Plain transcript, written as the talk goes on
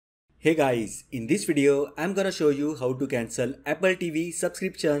Hey guys, in this video I'm gonna show you how to cancel Apple TV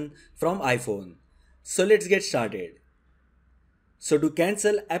subscription from iPhone. So let's get started. So to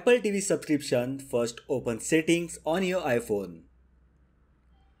cancel Apple TV subscription, first open settings on your iPhone.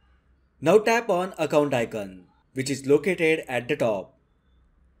 Now tap on account icon, which is located at the top.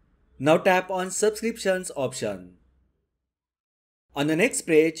 Now tap on subscriptions option. On the next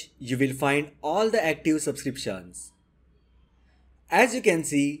page, you will find all the active subscriptions. As you can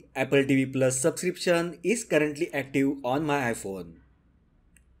see, Apple TV Plus subscription is currently active on my iPhone.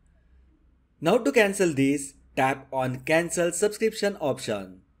 Now to cancel this, tap on Cancel Subscription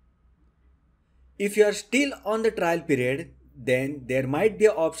option. If you are still on the trial period, then there might be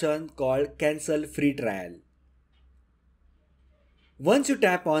an option called Cancel Free Trial. Once you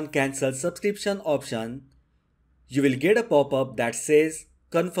tap on Cancel Subscription option, you will get a pop-up that says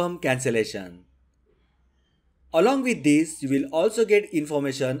Confirm Cancellation. Along with this, you will also get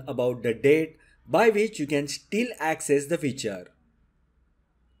information about the date by which you can still access the feature.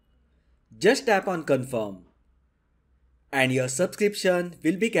 Just tap on Confirm and your subscription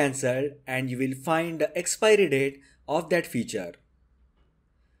will be cancelled and you will find the expiry date of that feature.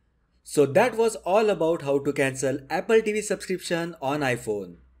 So that was all about how to cancel Apple TV subscription on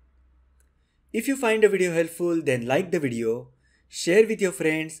iPhone. If you find the video helpful, then like the video, share with your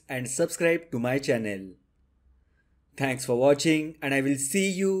friends and subscribe to my channel. Thanks for watching and I will see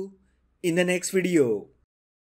you in the next video.